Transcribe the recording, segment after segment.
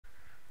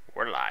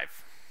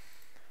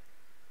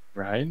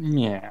Right?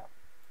 Yeah.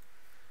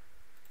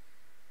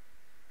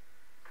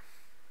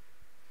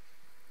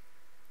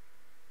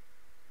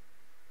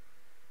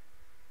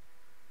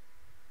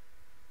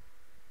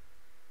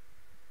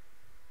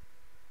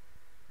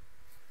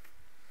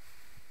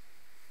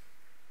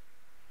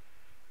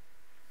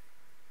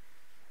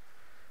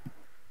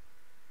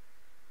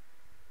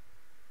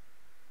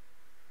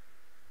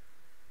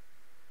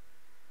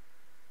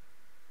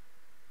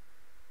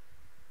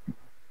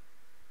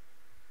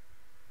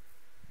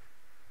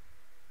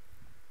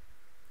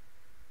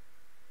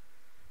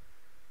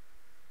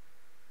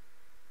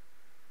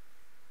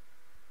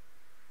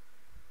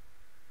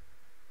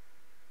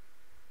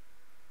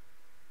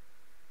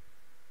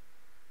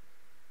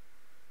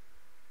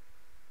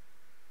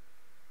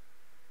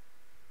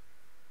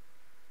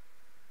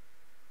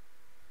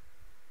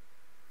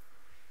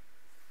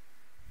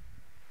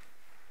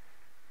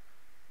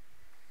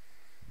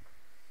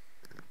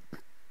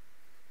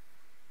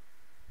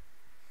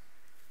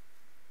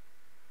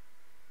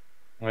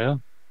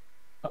 Well,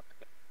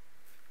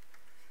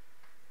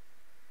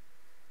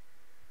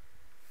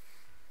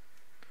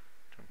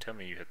 Don't tell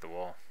me you hit the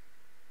wall.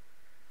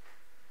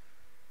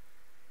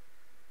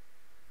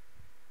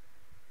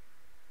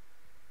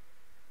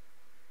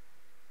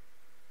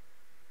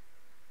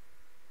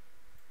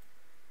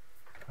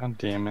 God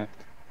damn it.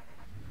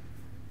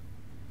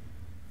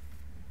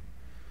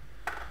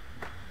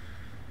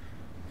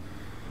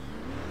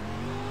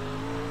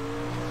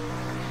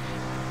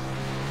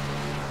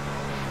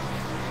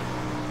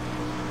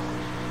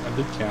 I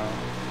did count.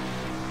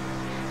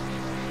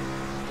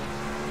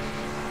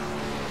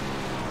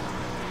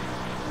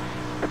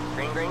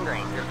 Green, green,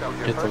 green. Here comes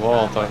your Hit the first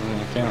wall, time thought left. it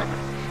didn't count.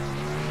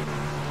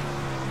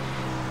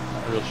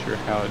 Not real sure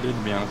how it did,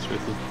 to be honest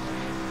with you.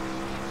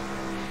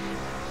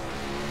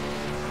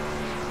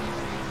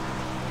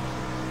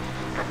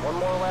 One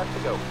more lap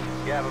to go.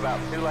 You have about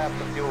 2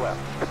 laps of fuel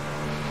left.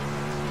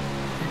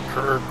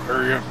 Curb,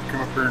 hurry up,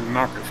 come up here and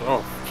knock us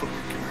off so we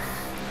can.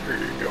 There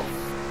you go.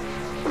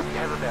 You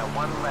have about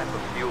 1 lap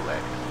of fuel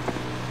left.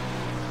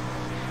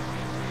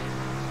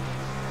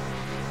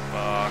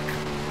 Fuck.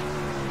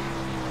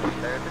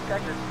 There's the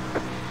checker.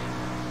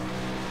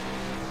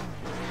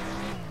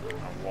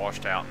 I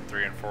washed out in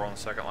 3 and 4 on the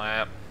second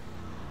lap.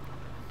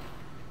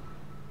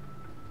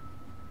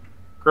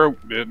 Croak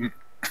didn't.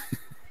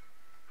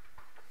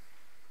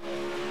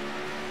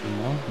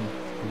 No,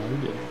 no, he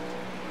didn't.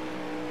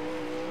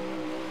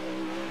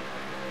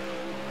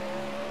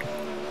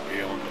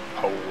 Be on the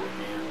pole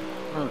again.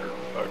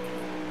 Motherfucker.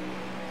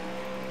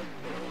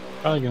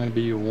 Probably gonna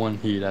be one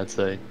heat, I'd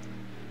say.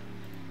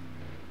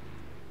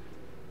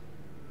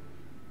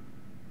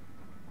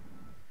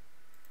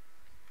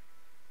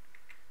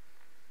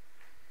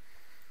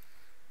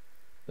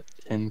 The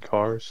 10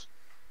 cars.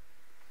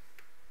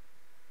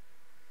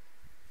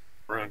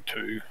 Run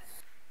 2.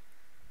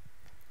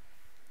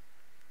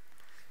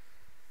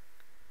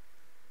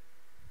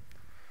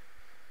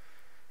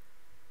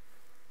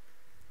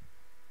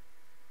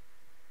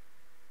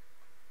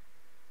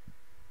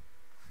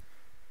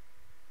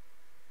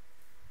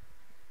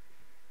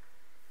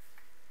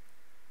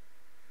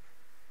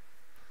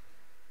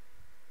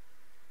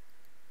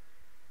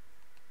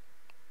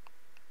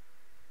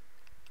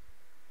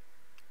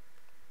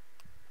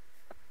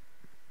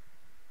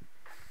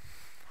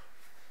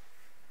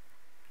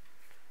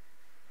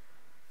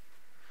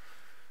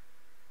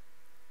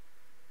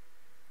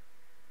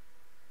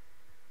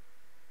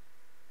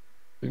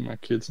 I think my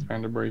kid's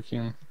trying to break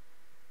in.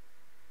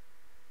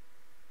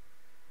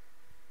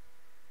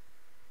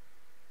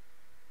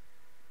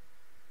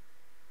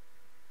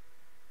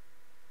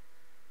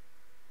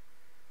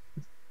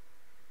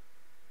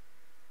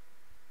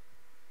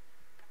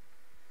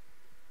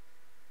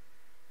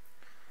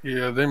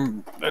 Yeah,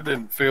 that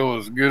didn't feel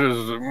as good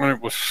as when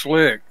it was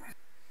slick.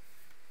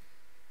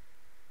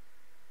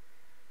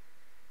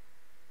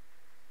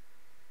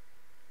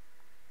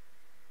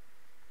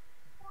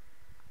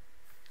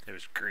 It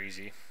was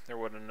greasy. There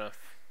wasn't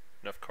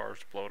enough cars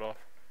to blow it off.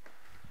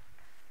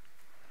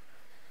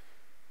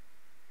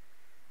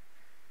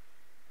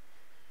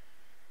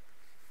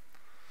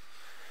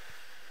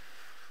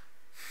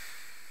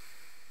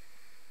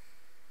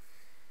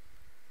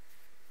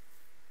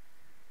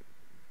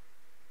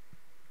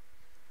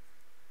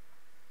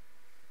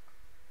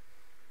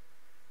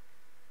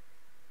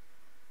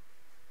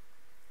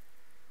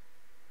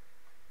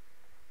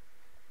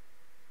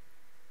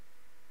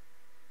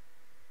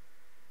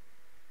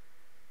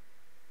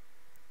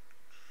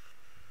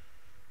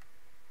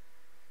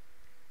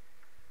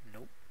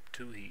 Nope.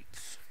 2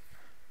 heats.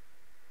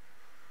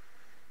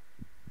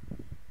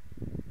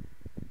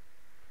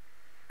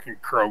 And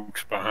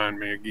Croak's behind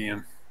me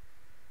again.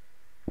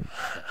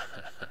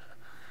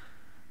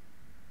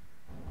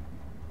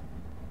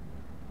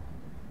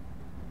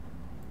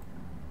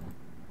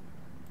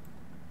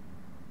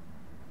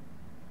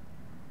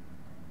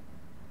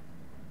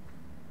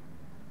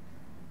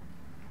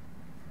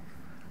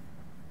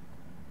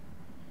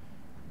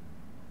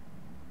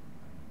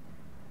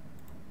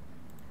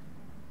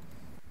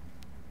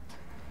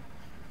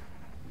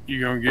 You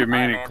gonna give me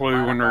All right, any man, clue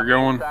line when up they're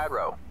on the going? inside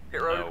row. Pit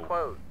road No. is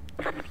closed.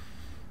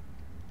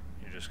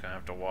 You're just gonna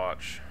have to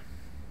watch.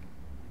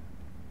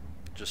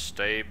 Just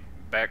stay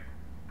back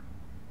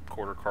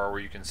quarter car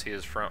where you can see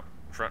his front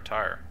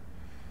tire.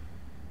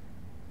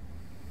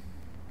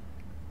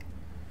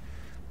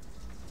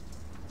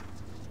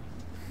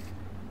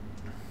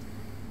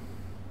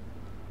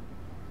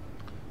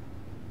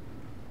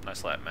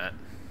 Nice lap, Matt.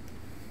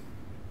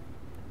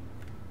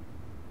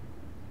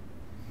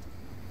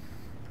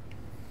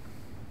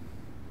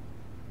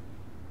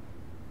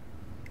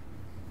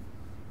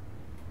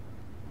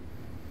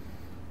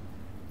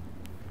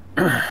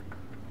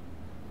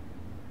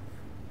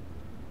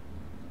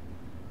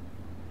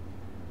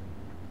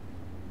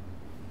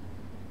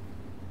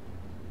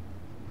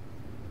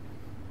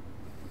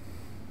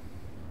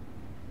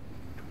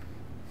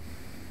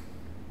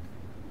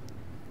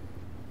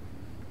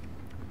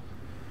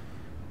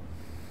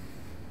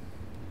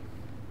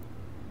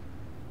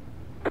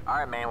 All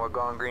right, man, we're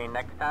going green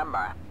next time.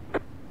 Bye.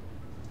 I'm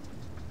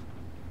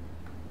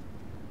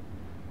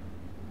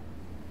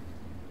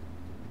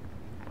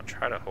gonna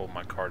try to hold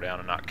my car down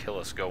and not kill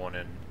us going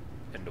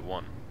into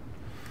one.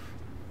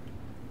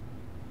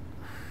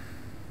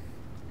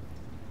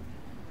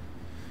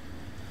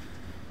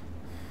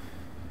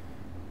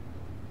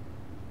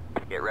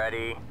 Get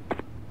ready. I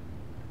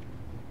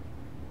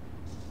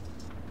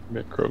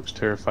bet Croak's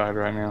terrified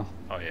right now.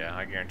 Oh yeah,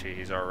 I guarantee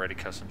he's already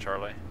cussing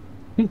Charlie.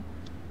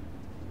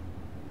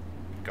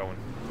 Going.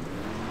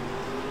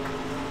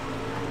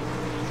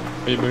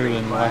 Way better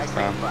than Flag, last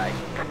green time. flag.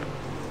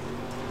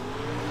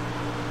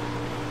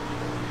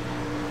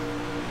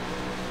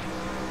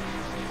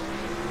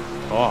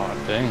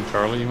 Oh, dang,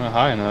 Charlie, you went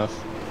high enough.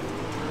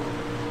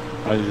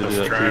 I used to do Just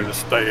that trying too. to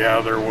stay out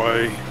of their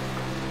way.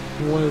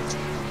 What?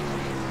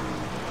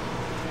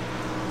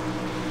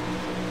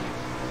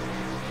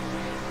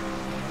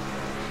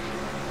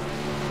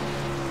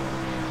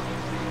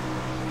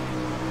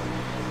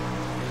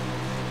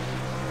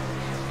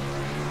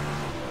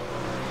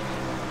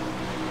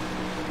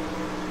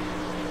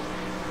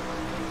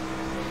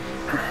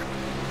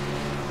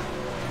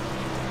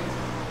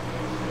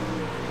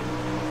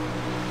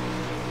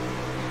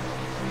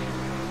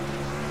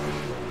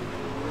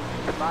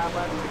 Five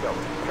laps to go.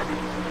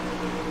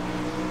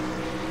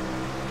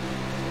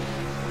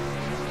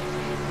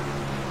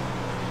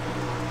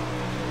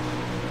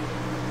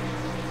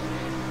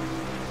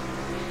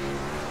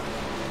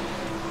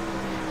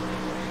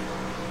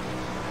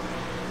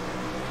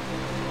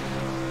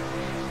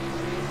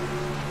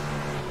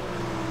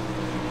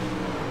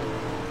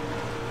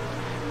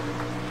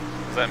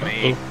 Is that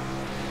me?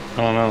 I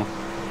don't know.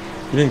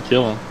 You didn't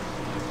kill him.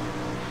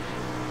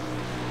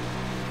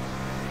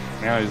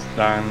 Now he's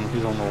dying.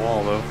 He's on the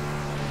wall, though.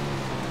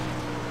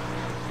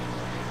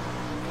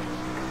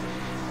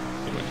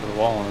 He went to the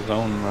wall on his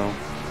own, though.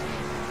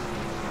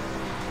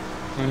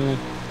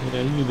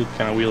 Yeah, you did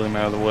kind of wheel him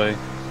out of the way.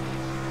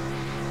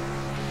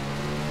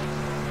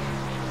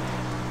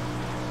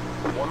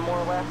 One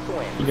more lap to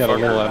win. He got a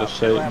little out of About 2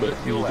 shape, laps but of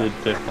you fuel did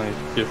left.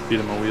 definitely feed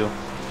him a wheel.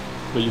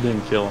 But you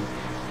didn't kill him.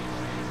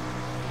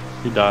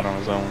 He died on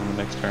his own in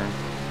the next turn.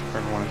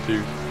 Turn 1 and 2.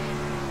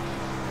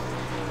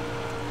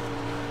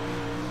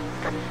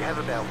 You have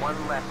about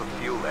 1 lap of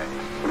fuel left.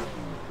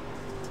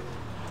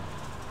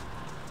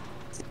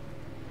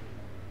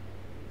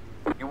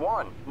 You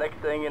won. Next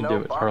thing you He know, did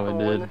what Boston Charlie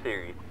will win did. the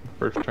series.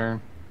 First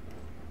turn.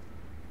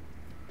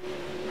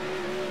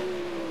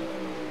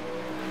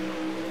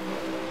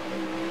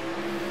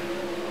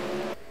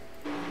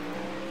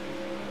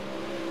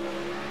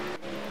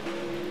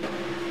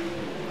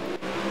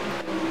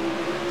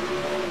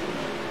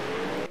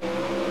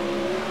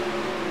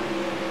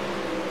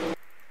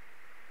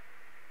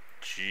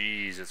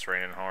 Jeez, it's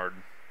raining hard.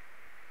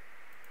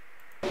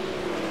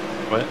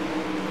 What?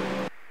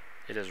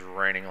 It is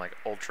raining like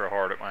ultra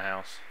hard at my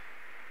house.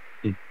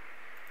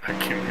 I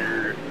can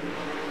hear it.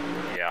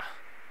 Yeah.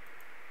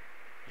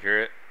 You hear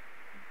it?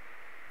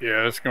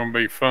 Yeah, it's gonna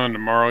be fun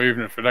tomorrow.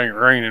 Even if it ain't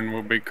raining,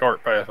 we'll be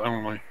cart path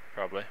only.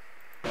 Probably.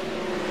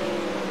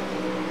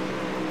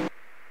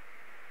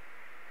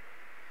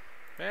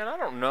 Man, I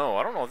don't know.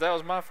 I don't know if that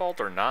was my fault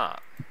or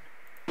not.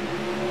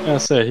 I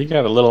said he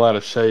got a little out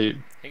of shape.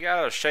 He got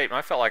out of shape, and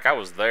I felt like I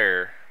was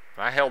there.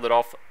 I held it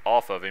off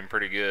of him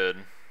pretty good.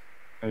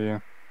 Yeah.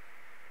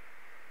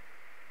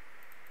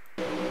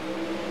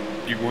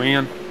 You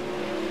win.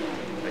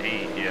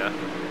 Yeah.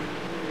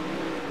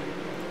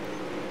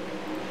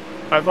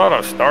 I thought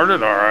I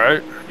started all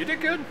right. You did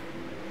good.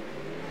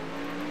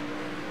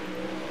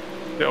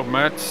 Tell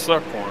Matt to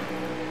suck one.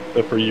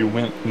 Except for you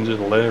went and just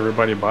let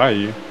everybody by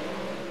you.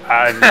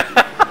 I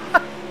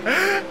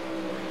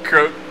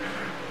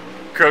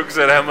Croak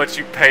said how much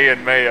you pay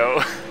in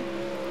mayo.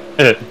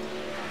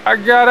 I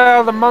got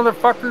out of the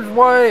motherfucker's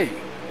way.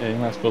 Yeah, you're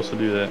not supposed to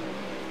do that.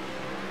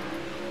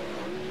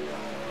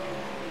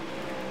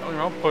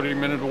 I'll put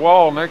him into the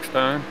wall next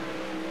time.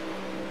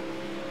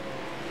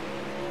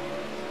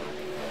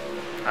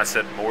 I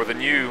said more than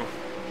you.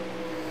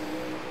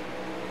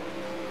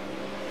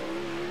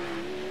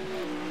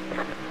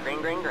 Green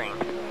green, green, green.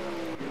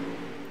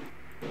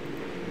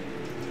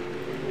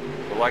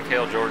 Go like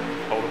hell, Jordan.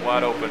 Hold it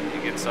wide open.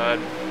 You get inside.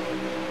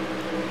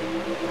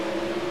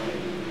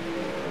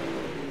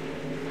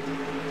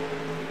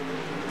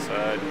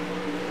 Inside.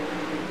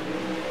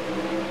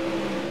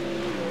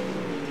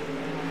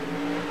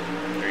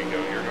 There you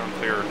go. You're going to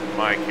clear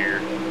Mike here.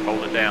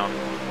 Hold it down.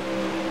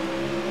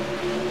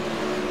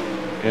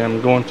 Yeah,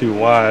 I'm going too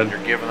wide.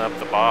 You're giving up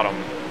the bottom.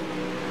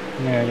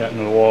 Yeah, I got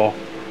into the wall.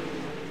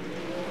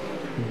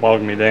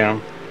 Bogged me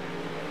down.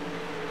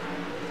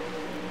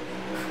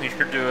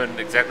 You're doing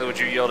exactly what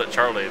you yelled at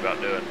Charlie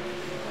about doing.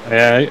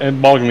 Yeah,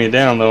 it bogged me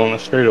down though on the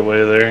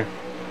straightaway there.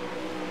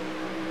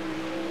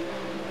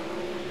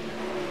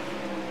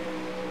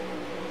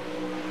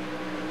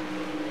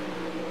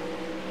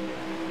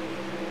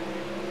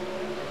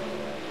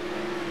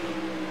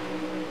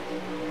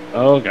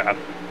 Oh god.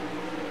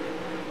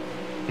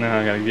 Now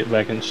I gotta get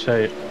back in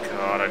shape.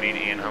 God, I need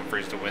Ian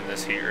Humphreys to win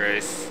this heat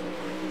race.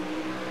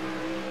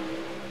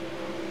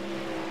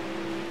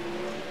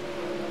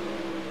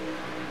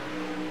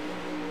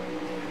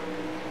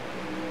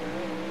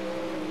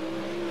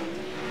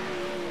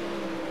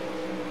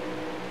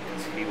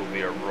 He will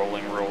be a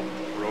rolling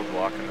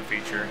roadblock in the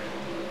future.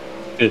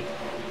 Good.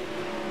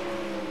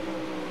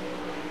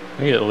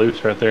 I get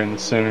loose right there in the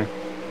center.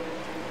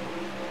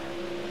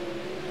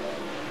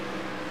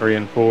 3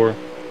 and 4.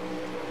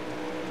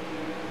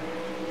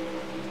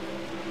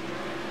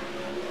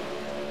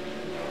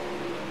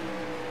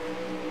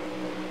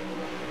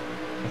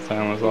 That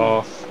sign was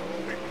off.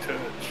 Big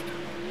touched.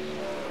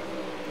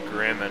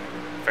 Grim and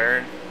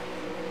Farron.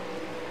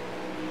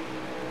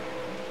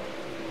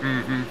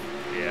 Mm-hmm.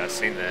 Yeah, I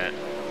seen that.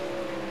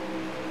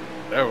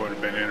 That would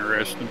have been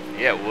interesting.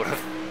 Yeah, it would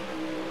have.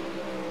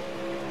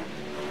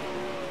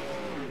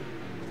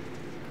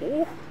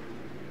 Ooh.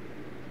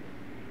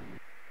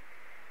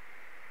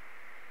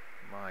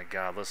 My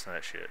God, listen to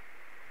that shit.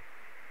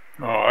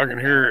 Oh, I can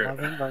hear it.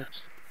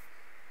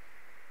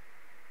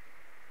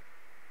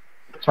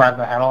 That's right,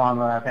 the heddle on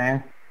the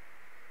thing.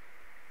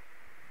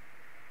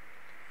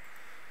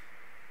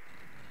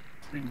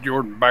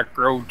 Jordan back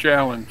road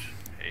challenge.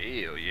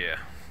 Hell yeah.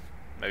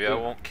 Maybe I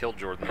won't kill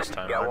Jordan this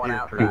time. Got one You're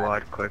outside. pretty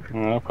wide quick.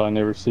 I'll probably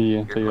never see you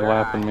until you're clear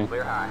lapping high, me.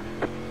 clear high.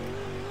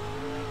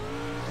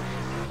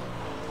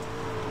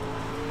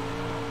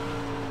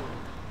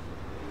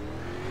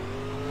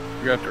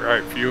 You got the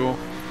right fuel.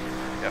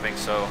 Yeah, I think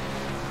so.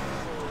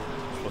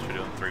 Supposed to be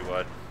doing 3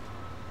 wide.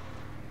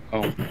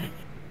 Oh.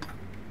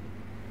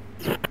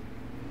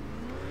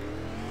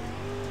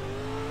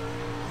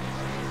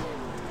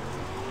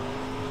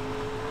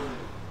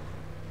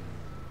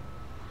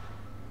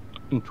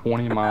 Fucking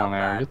 20 mile an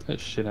hour. Get that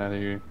shit out of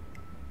here.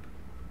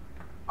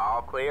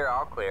 All clear,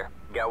 all clear.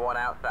 Got one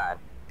outside.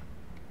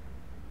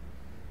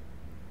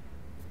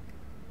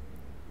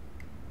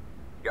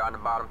 You're on the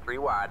bottom 3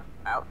 wide.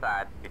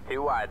 Outside. You're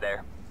 2 wide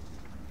there.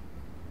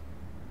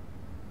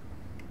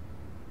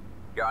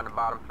 You're on the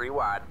bottom 3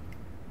 wide.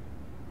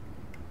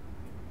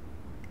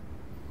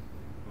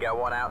 Got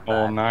one outside.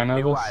 All 9 You're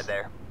of 2 us? wide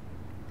there.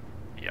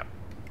 Yeah.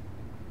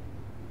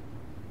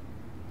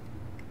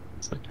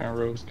 That kind of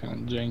road's kind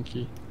of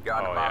janky. You're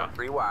on the Oh, bottom yeah.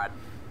 3 wide.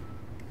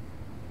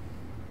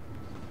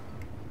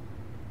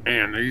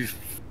 Man,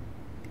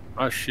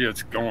 my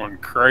shit's going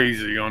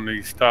crazy on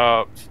these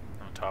tops.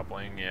 On top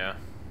wing, yeah.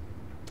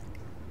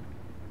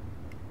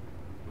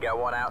 Got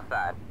one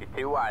outside. You're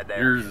 2 wide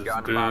there. Yours is You're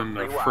on the bottom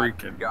doing the 3 wide.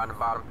 freaking- You're on the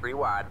bottom 3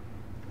 wide.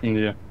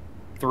 Yeah.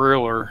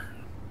 Thriller.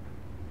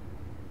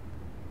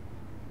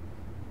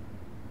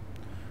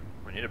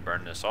 We need to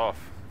burn this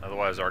off.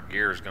 Otherwise our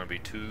gear is going to be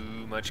too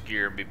much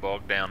gear and be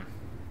bogged down.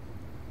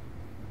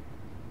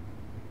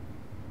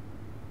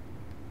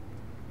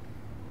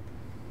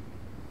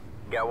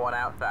 Got one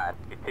outside.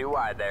 You're 2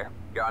 wide there.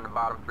 You're on the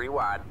bottom 3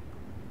 wide.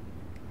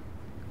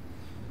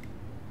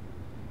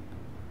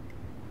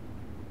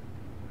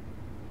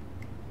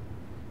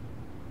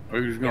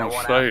 Who's Got gonna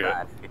one say it?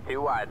 outside. You're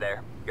 2 wide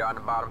there. You're on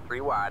the bottom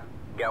 3 wide.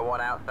 Got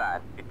one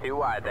outside. You're 2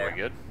 wide Are there. we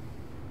good?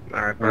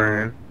 Alright,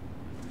 burn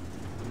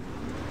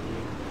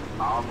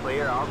All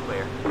clear, all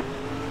clear.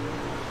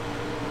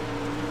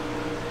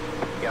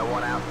 Got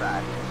one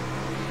outside.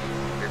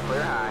 You're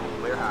clear high,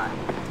 clear high.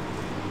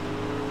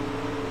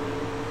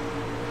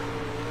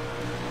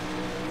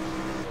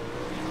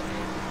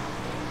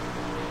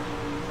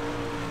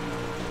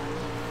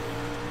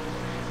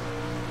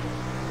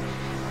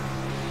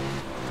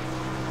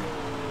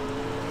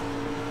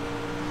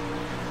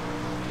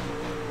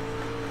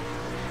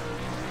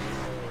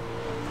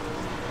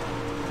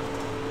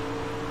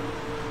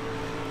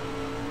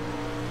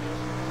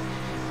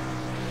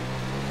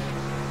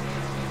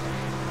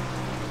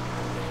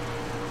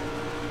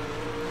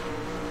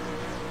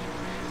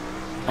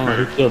 I don't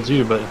know who killed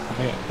you, but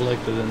I got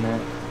collected in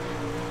that.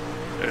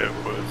 It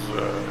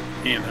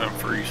was Ian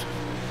Humphreys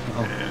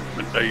Oh. and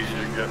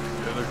Mendasia got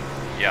together.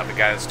 Yeah, the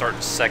guy that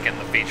started second in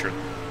the feature.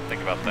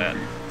 Think about that.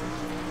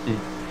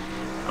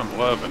 I'm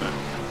loving it.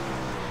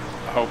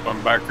 I hope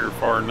I'm back here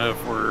far enough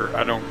where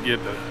I don't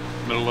get the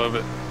middle of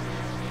it.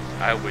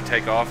 I hope we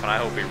take off, and I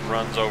hope he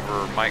runs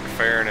over Mike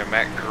Farron and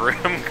Matt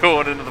Grimm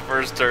going into the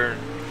first turn.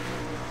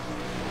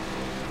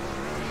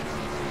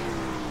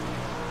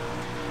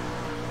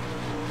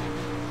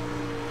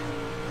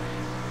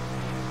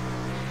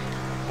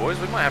 Boys,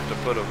 we might have to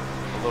put a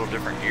little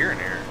different gear in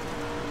here.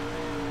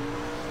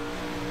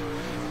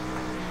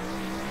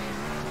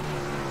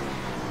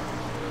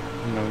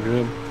 No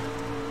good.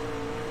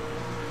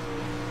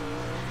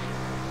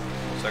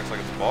 This looks like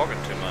it's bogging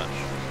too much.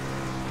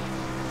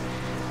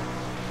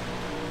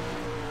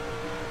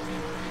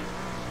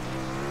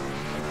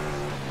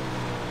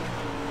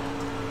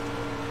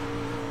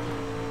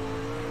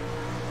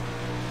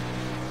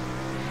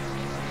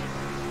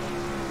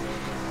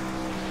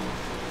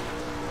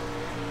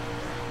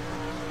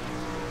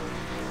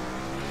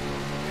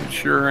 It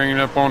sure ain't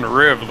up on the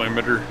rev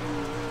limiter.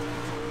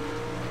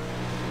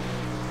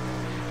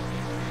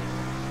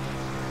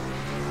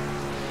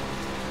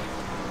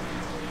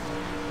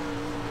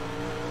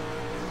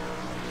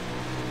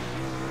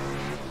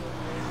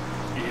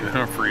 Ian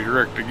Humphrey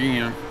wrecked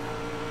again.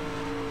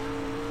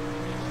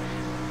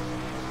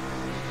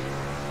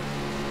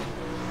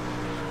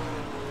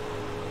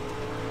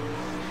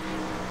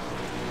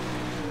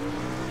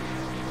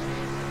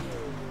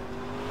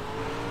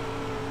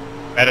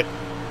 Medic.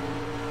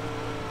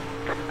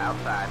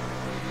 Outside.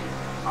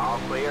 All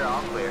clear,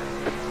 all clear.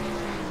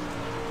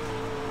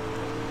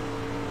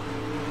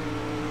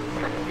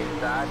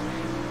 Inside.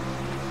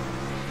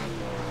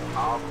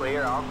 All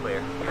clear, all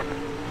clear.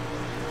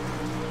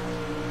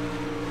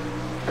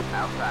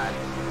 Outside.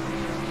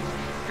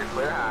 You're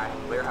clear high,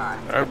 clear high.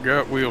 I've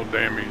got wheel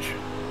damage.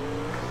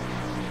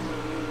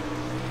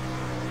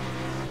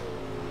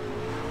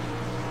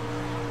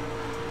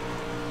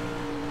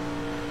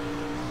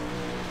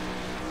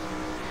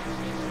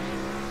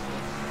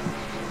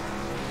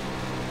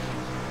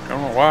 I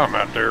don't know why I'm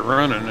out there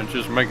running. It's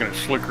just making it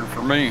slicker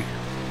for me.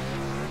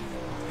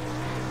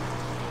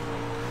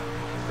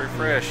 Pretty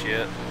fresh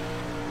yet.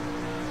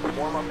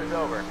 Warm up is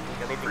over.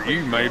 You'll need to For click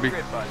you, the maybe.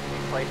 grid button to be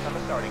placed on the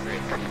starting grid.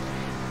 I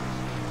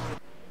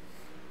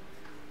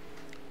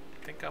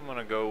think I'm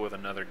gonna go with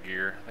another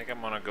gear. I think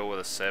I'm gonna go with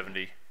a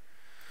 70.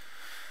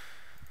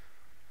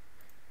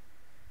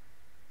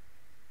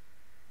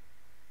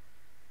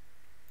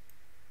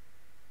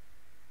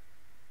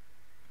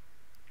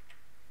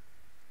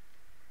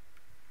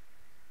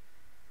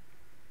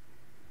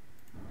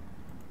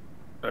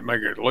 That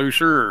make it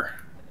looser. Or?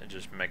 And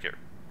just make it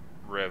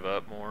rev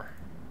up more.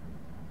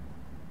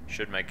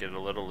 Should make it a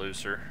little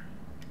looser.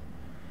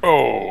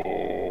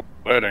 Oh,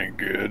 that ain't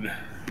good.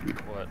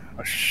 What?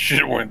 I should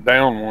have went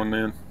down one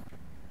then.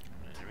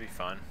 It'll be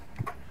fine.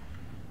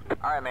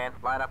 Alright, man.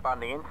 Line up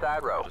on the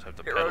inside row. Just have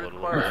to Pit pedal road it is a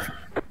little closed.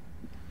 bit.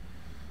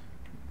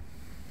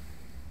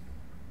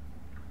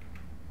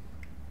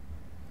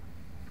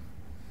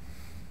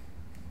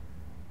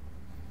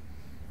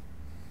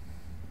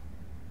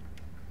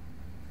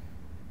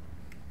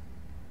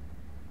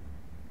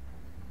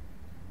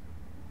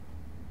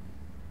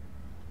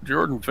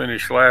 Jordan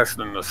finished last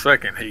in the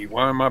second heat.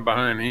 Why am I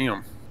behind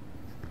him?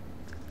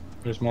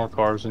 There's more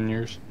cars than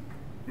yours.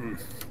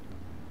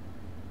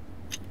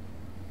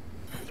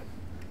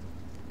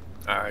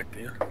 Alright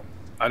then.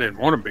 I didn't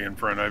want to be in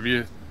front of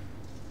you.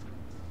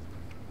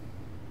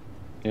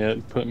 Yeah,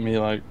 it put me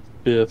like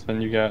 5th,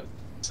 and you got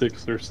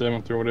 6th or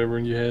 7th or whatever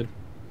you had.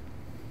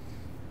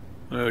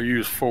 You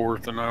was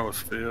 4th and I was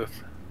 5th.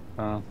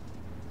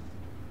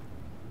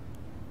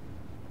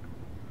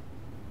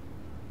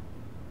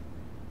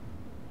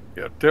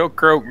 Yeah, tell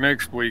Croak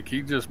next week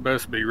he just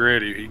best be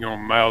ready. He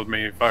gonna mouth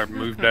me if I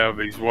moved out of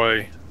his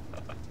way.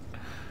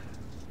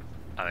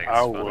 I think it's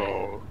I funny.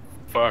 will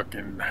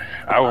fucking.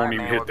 I won't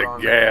even man, hit we're the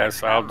going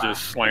gas. there. I'll Stand by.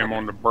 just slam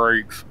on the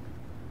brakes.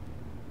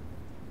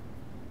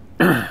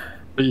 But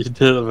you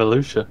did a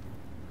Volusia.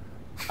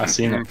 I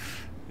seen it.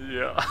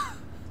 Yeah.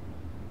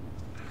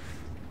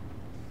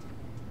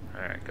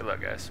 Alright, good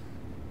luck, guys.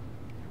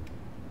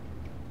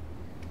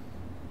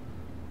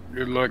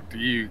 Good luck to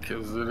you,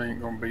 cause it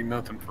ain't gonna be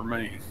nothing for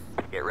me.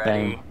 Get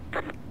ready.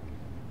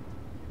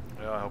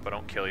 Well, I hope I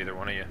don't kill either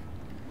one of you.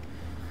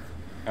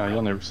 Oh,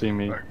 you'll never see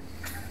me.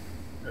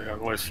 Yeah,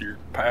 unless you're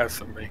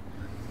passing me.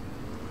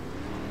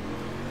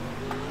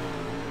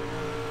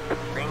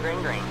 Green,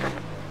 green, green.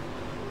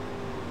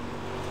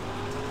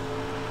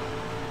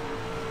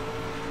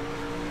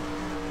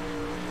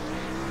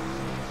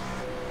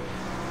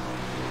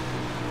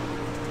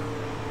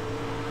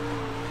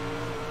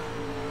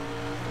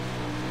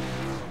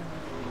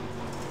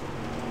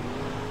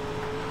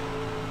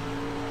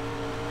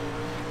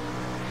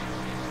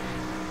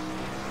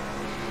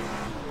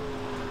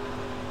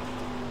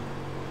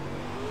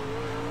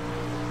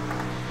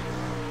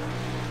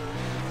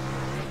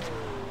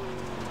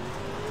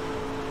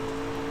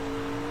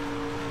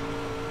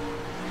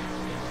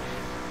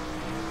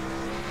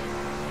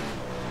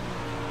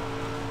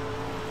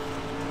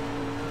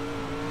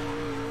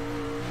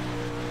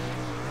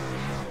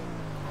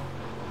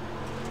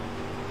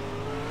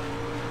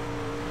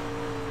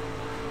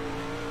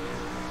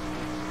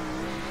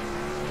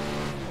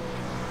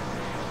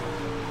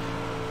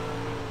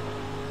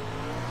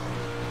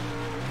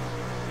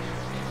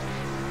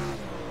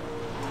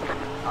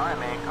 Alright,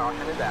 man,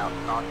 caution is out.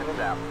 Caution is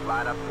out.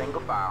 Line up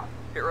single file.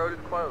 Pit road is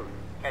closed.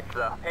 Catch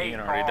the He pace can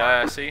already car.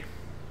 die, I see.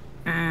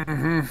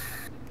 Mm-hmm.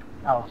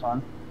 That was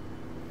fun.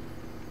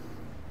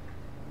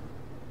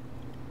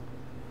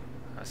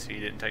 I see he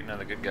didn't take none of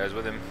the good guys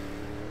with him.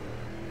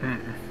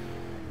 Mm-mm.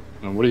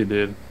 And what he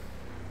did.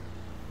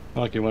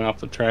 Like he went off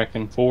the track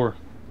in 4.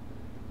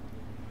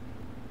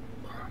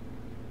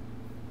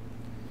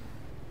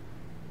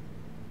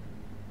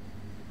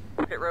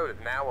 Pit road is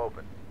now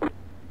open.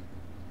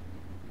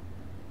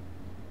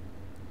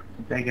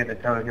 If they get the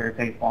tow here, it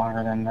takes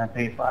longer than the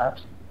pace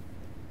laps.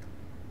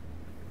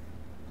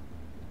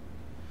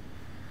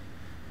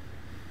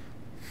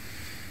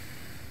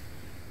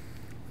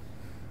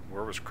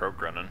 Where was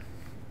Croak running?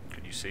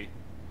 Could you see?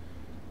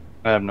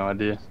 I have no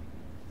idea.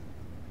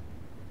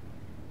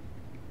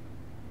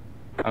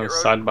 I Pit was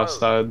road side by closed.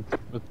 side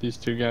with these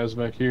two guys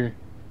back here.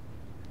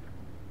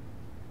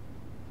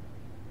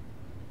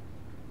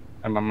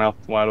 And my mouth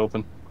wide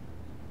open.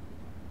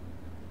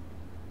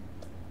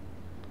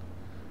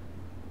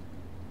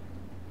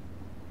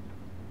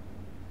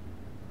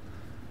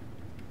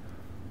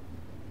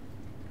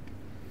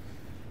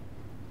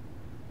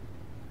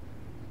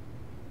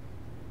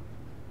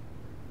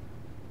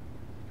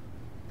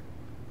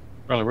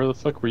 Riley, where the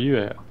fuck were you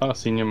at? I thought I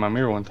seen you in my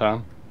mirror one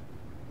time.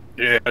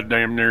 Yeah, I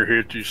damn near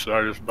hit you, so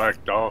I just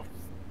backed off.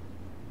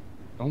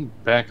 Don't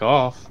back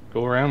off.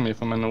 Go around me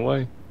if I'm in the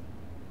way.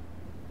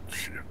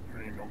 Shit,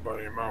 ain't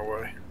nobody in my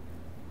way.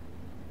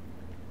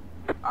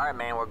 Alright,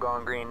 man, we're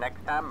going green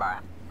next time by.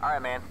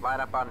 Alright, man, line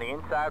up on the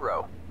inside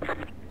row.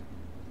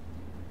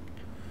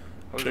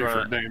 Who's Schaefer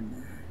running?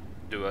 damn,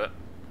 Do it.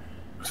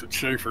 I said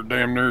Schaefer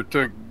damn near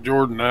took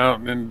Jordan out,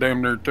 and then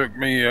damn near took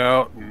me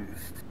out, and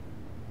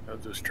I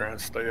was just trying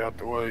to stay out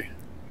the way.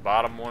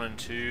 Bottom 1 and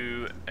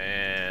 2,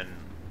 and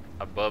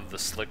above the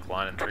slick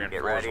line in 3 and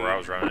Get 4 is where ready. I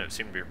was running. It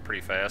seemed to be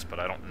pretty fast, but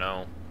I don't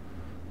know.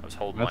 I was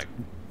holding That's-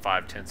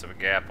 like 5/10 of a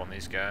gap on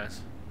these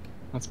guys.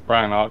 That's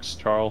Brian Ox,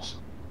 Charles.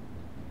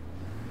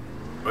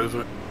 Was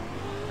it?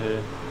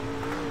 Yeah.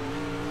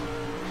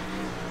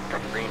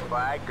 Green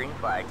flag, green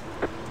flag.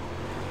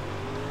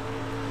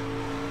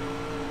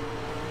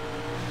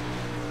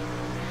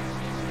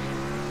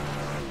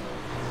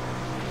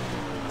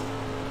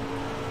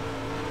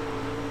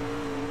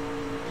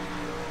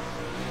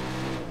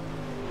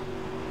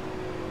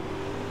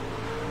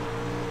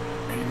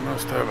 He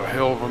must have a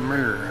hell of a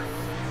mirror.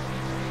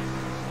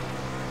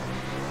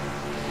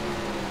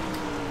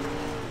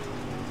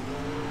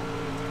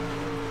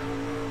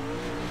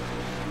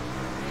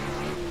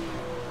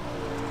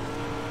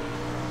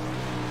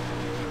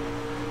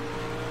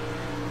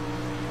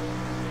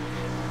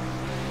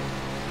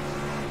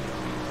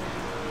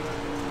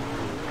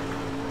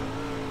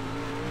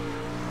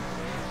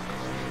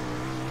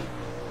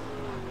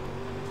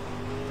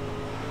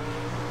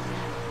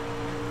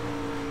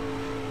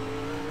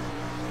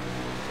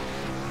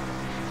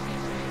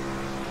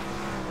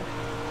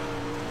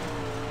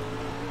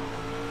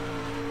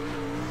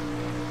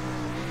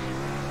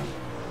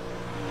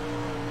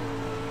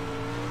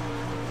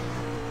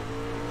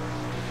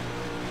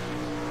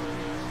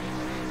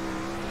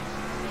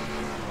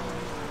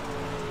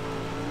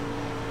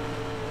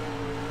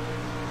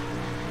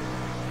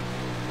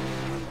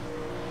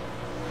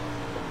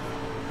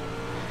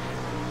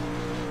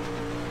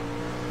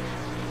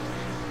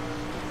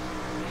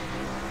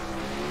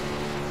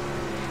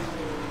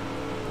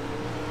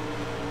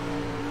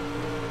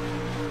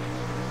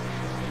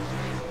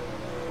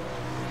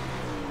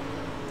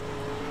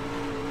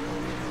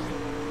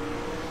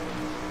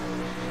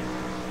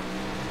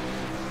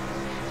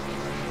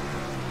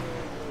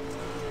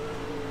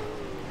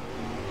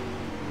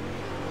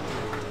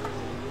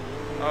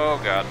 Oh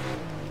god.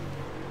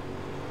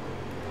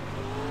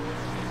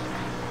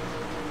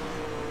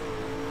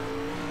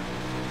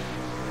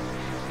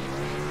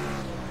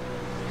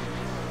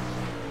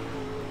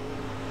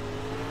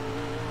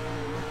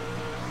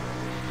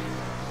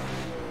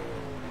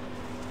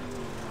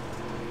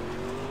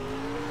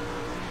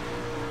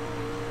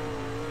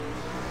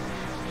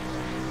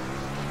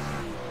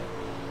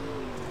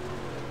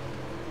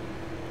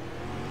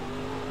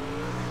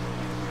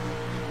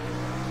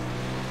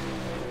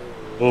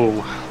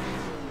 Whoa.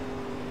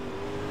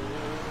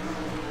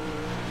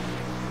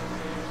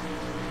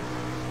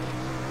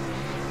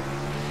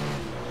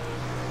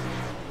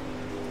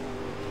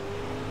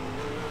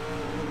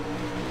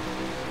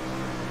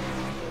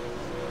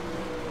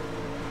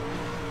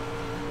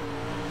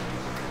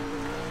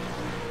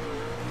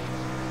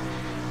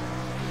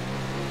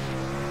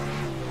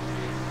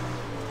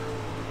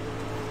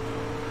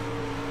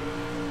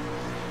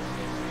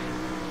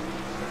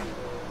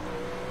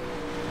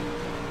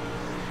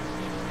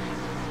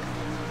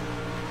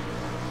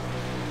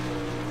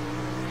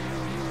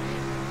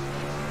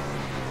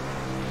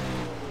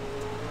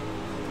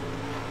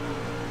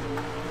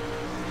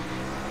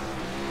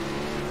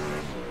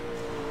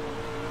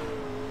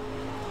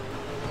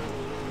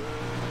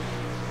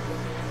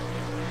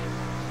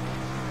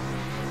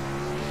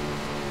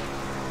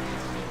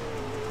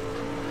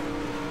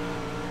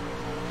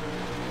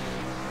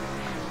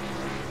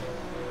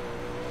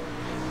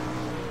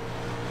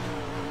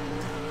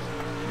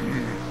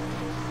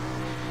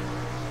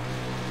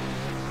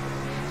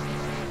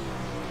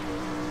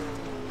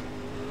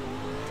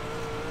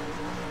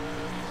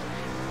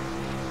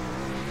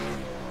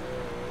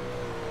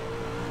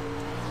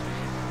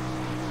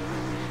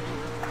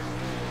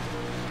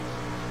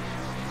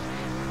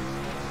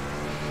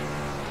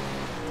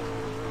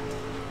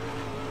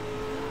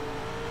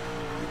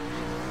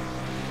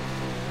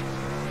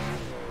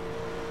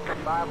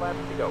 5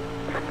 laps to go.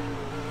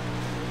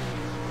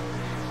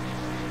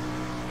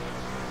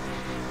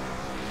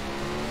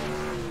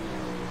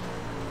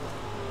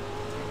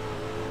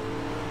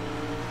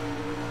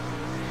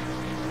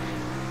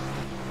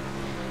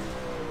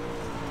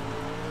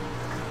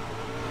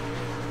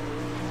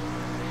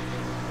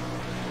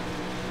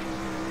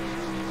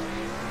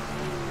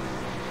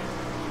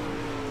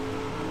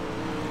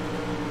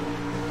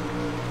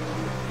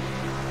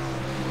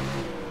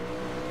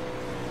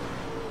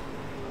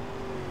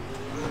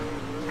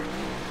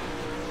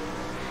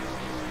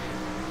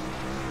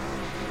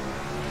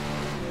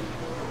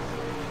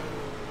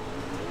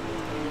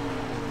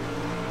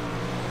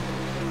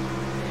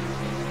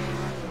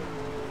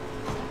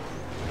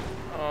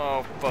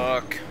 Oh,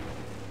 fuck.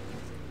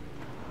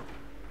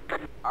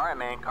 Alright,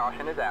 man,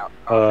 caution is out.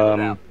 Caution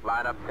is out.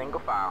 Line up single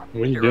file.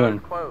 What are you Pit road doing?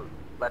 is closed.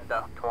 Let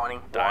the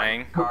 21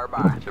 Dying. car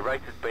by. The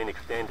race has been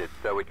extended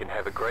so we can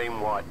have a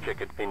green-white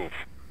checkered finish.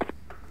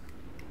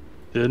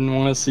 Didn't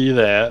want to see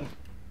that.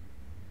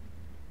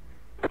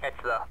 Catch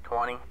the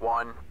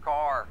 21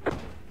 car.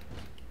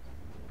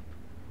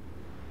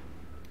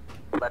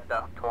 Let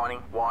the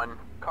 21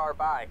 car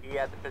by. He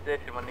had the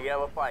position when the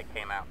yellow flag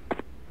came out.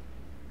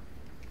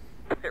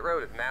 Pit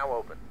road is now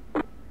open.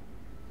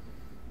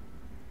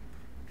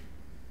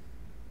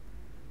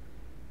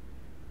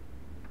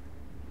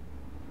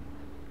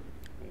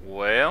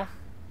 Well,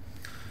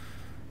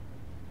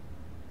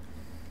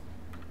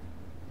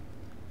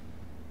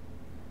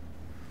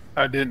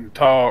 I didn't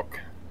talk.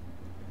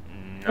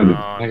 no,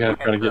 I gotta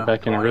try to get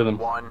back in a rhythm.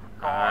 21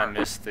 I car.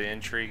 missed the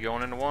entry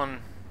going into 1.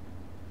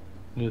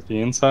 Hit the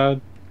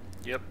inside.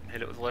 Yep,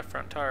 hit it with the left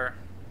front tire.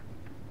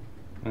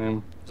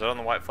 And Is that on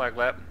the white flag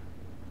lap?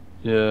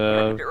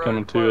 yeah, Pit road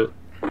coming is to it.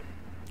 closed.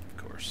 Of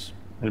course.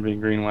 It'd be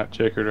green, white,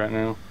 checkered right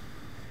now.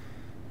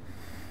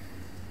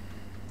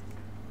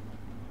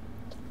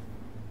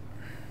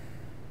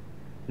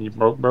 You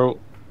broke.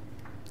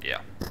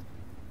 Yeah.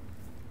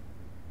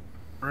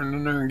 Run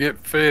in there and get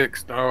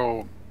fixed.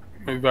 I'll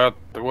move out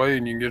the way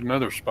and you can get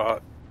another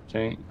spot.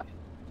 Can't.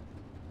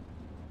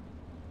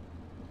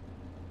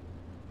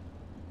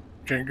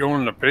 Can't go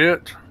in the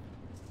pit.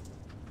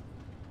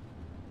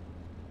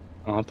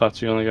 Oh, I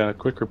thought you only got a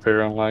quick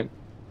repair on like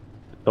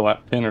the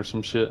lap 10 or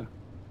some shit.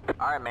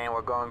 Alright, man,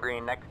 we're going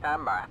green next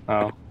time by.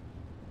 Oh.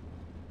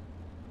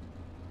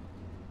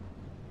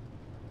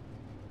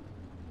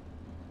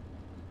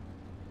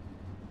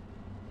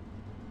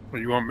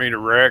 Well, you want me to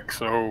wreck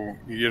so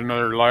you get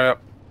another lap?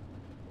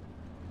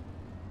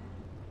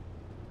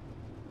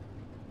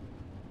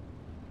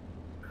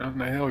 How in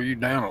the hell are you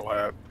down a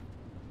lap?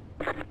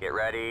 Get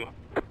ready.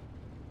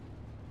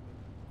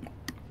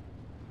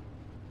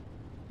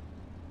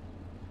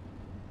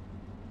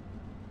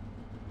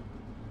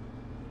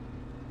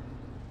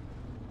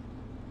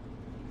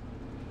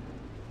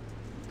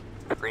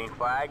 Green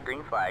flag,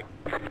 green flag.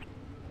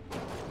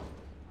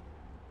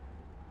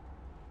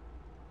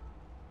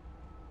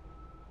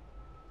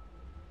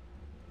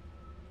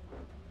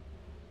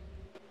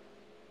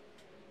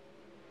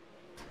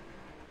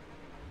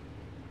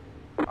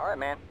 Alright,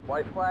 man.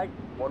 White flag,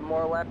 1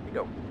 more lap to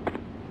go.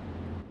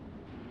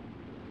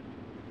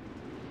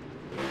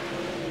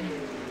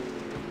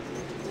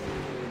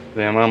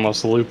 Damn, I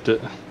almost looped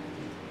it.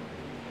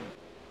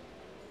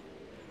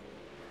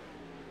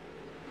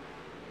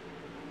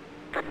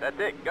 That's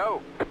it,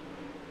 go.